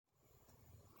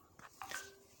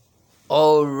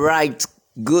All right.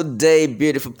 Good day,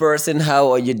 beautiful person.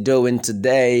 How are you doing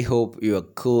today? Hope you are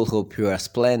cool. Hope you are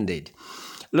splendid.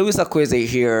 Louis Akweze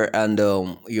here, and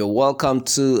you're welcome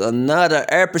to another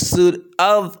episode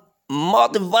of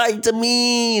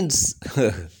Multivitamins.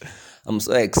 I'm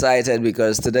so excited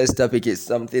because today's topic is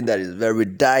something that is very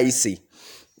dicey.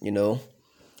 You know,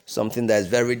 something that is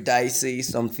very dicey,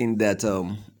 something that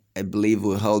I believe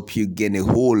will help you gain a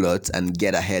whole lot and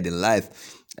get ahead in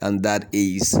life, and that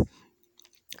is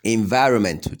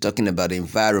environment. We're talking about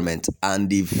environment and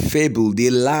the fable, the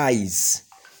lies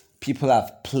people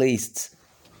have placed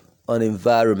on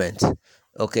environment.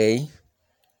 Okay,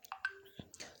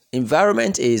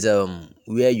 environment is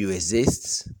where you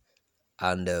exist,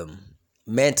 and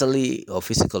mentally or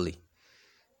physically,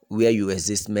 where you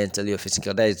exist mentally or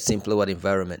physically. That is simply what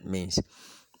environment means.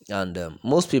 And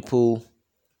most people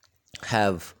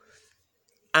have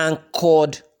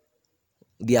anchored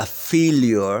their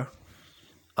failure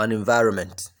on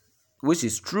environment, which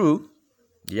is true.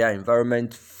 Yeah,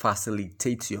 environment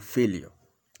facilitates your failure.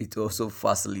 It also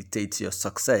facilitates your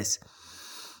success.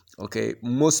 Okay,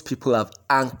 most people have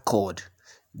anchored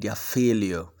their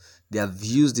failure. They have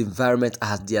used the environment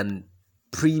as their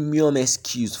premium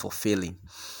excuse for failing.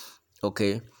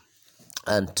 Okay,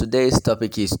 and today's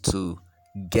topic is to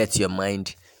get your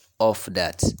mind off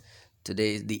that.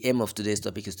 The aim of today's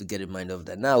topic is to get your mind off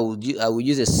that. Now, I will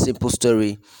use a simple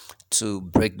story to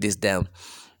break this down.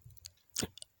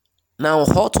 Now,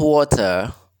 hot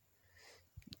water,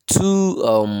 two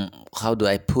how do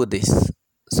I put this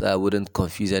so I wouldn't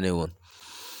confuse anyone?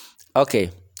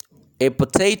 Okay, a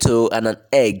potato and an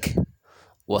egg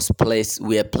were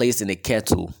placed in a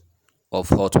kettle of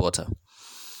hot water.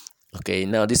 Okay,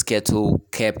 now this kettle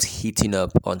kept heating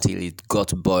up until it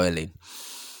got boiling.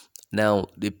 Now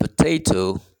the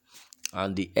potato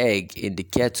and the egg in the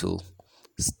kettle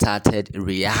started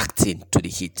reacting to the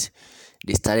heat.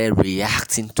 They started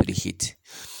reacting to the heat.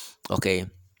 Okay,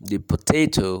 the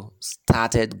potato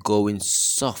started going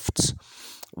soft,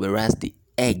 whereas the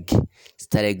egg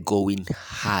started going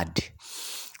hard.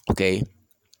 Okay,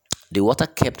 the water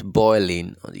kept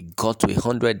boiling. It got to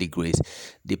 100 degrees.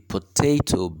 The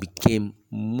potato became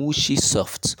mushy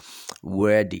soft,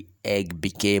 where the egg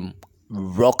became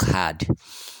rock hard.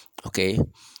 Okay,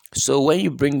 so when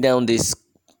you bring down this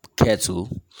kettle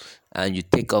and you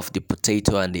take off the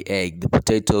potato and the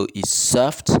potato is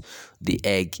soft, the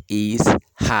egg is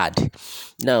hard.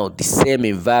 Now, the same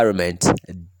environment,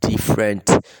 different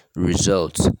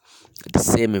results. The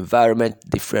same environment,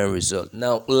 different result.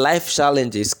 Now, life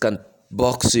challenges can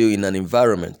box you in an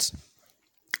environment.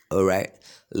 All right,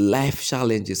 life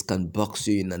challenges can box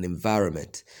you in an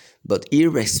environment, but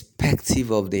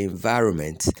irrespective of the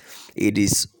environment, it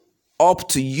is up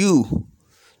to you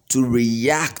to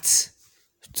react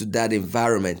to that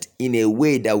environment in a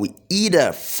way that will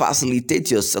either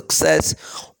facilitate your success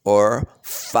or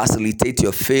facilitate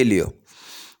your failure.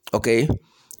 Okay,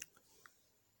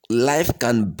 life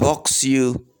can box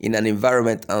you in an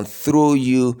environment and throw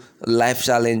you life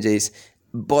challenges,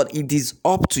 but it is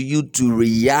up to you to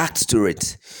react to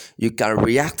it. You can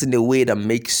react in a way that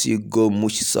makes you go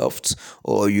mushy soft,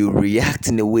 or you react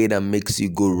in a way that makes you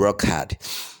go rock hard.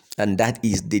 And that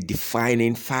is the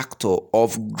defining factor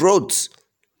of growth.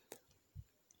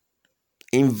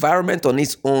 Environment on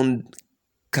its own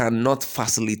cannot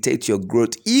facilitate your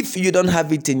growth if you don't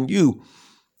have it in you.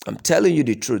 I'm telling you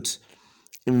the truth.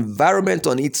 Environment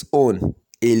on its own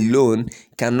alone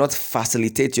cannot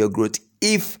facilitate your growth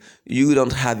if you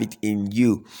don't have it in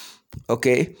you.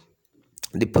 Okay,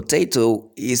 the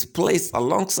potato is placed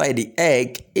alongside the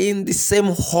egg in the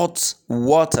same hot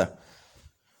water.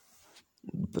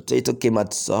 The potato came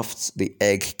out soft, the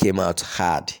egg came out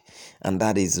hard. And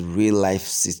that is real life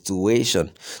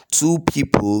situation. Two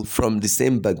people from the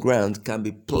same background can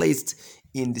be placed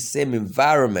in the same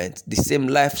environment. The same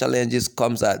life challenges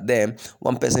comes at them.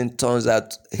 One person turns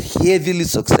out heavily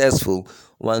successful.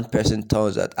 One person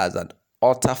turns out as an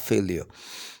utter failure.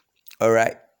 All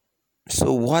right.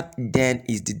 So what then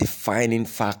is the defining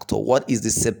factor? What is the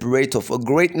separator for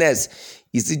greatness?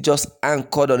 Is it just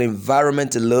anchored on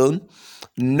environment alone?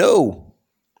 No.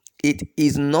 It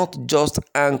is not just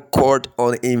anchored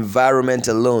on environment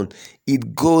alone.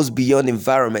 It goes beyond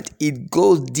environment. It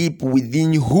goes deep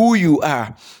within who you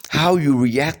are, how you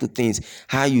react to things,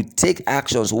 how you take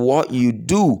actions, what you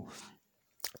do,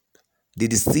 the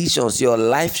decisions, your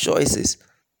life choices.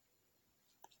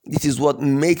 This is what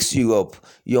makes you up.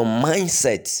 Your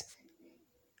mindset.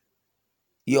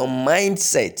 Your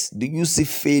mindset. Do you see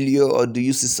failure or do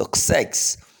you see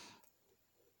success?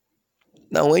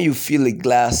 Now, when you fill a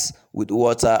glass with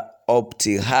water up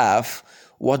to half,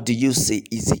 What do you say?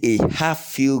 Is it a half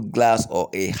filled glass or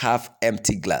a half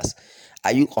empty glass?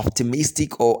 Are you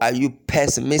optimistic or are you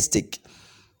pessimistic?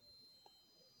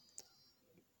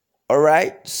 All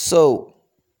right. So,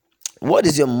 what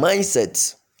is your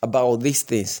mindset about these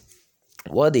things?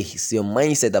 What is your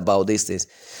mindset about these things?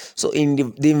 So,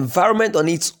 in the environment on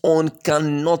its own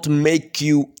cannot make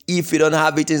you if you don't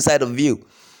have it inside of you.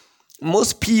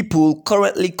 Most people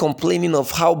currently complaining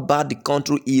of how bad the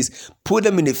country is, put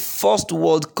them in a first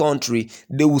world country,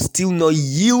 they will still not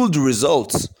yield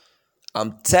results.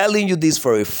 I'm telling you this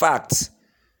for a fact.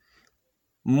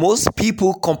 Most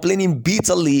people complaining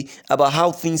bitterly about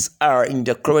how things are in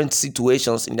their current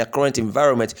situations, in their current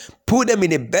environment, put them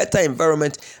in a better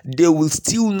environment, they will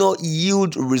still not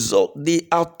yield result. They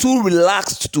are too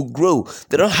relaxed to grow.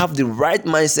 They don't have the right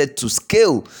mindset to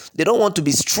scale. They don't want to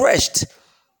be stretched.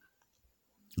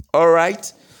 All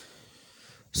right.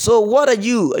 So what are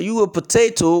you? Are you a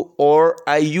potato or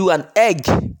are you an egg?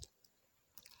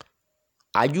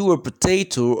 Are you a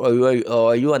potato or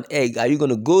are you an egg? Are you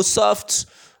going to go soft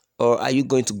or are you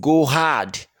going to go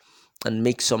hard and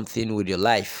make something with your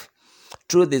life?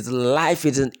 Truth is, life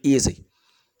isn't easy.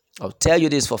 I'll tell you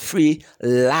this for free.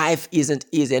 Life isn't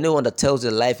easy. Anyone that tells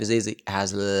you life is easy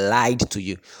has lied to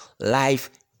you. Life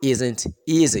isn't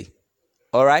easy.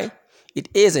 All right? It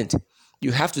isn't.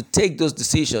 You have to take those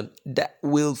decisions that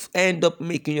will end up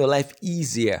making your life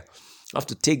easier. You have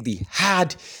to take the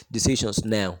hard decisions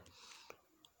now.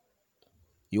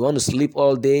 You want to sleep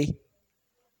all day?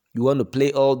 You want to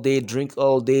play all day, drink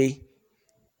all day,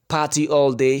 party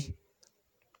all day?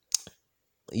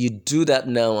 You do that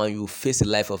now and you face a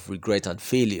life of regret and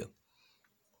failure.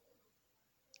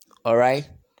 All right?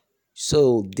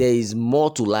 So there is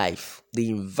more to life. The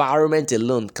environment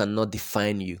alone cannot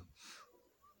define you.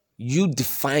 You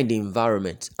define the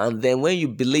environment, and then when you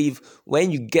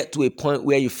get to a point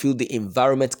where you feel the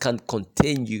environment can't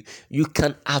contain you, you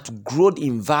can outgrow the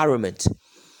environment.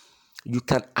 You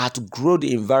can outgrow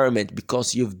the environment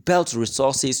because you've built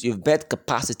resources, you've built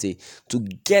capacity to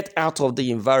get out of the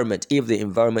environment if the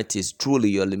environment is truly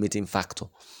your limiting factor.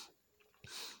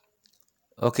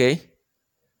 Okay,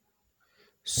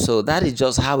 so that is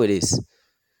just how it is.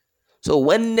 So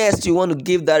when next you want to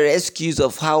give that excuse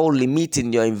of how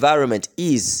limiting your environment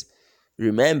is,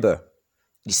 remember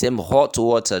the same hot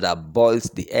water that boils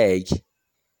the egg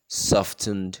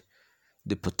softened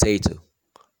the potato.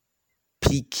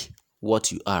 Pick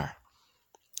what you are.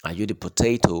 Are you the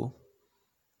potato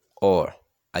or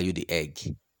are you the egg?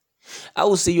 I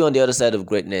will see you on the other side of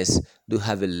greatness. Do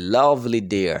have a lovely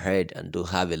day ahead and do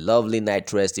have a lovely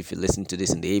night rest if you listen to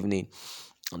this in the evening.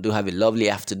 And do have a lovely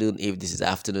afternoon if this is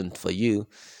afternoon for you.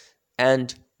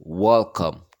 And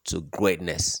welcome to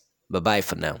greatness. Bye bye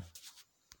for now.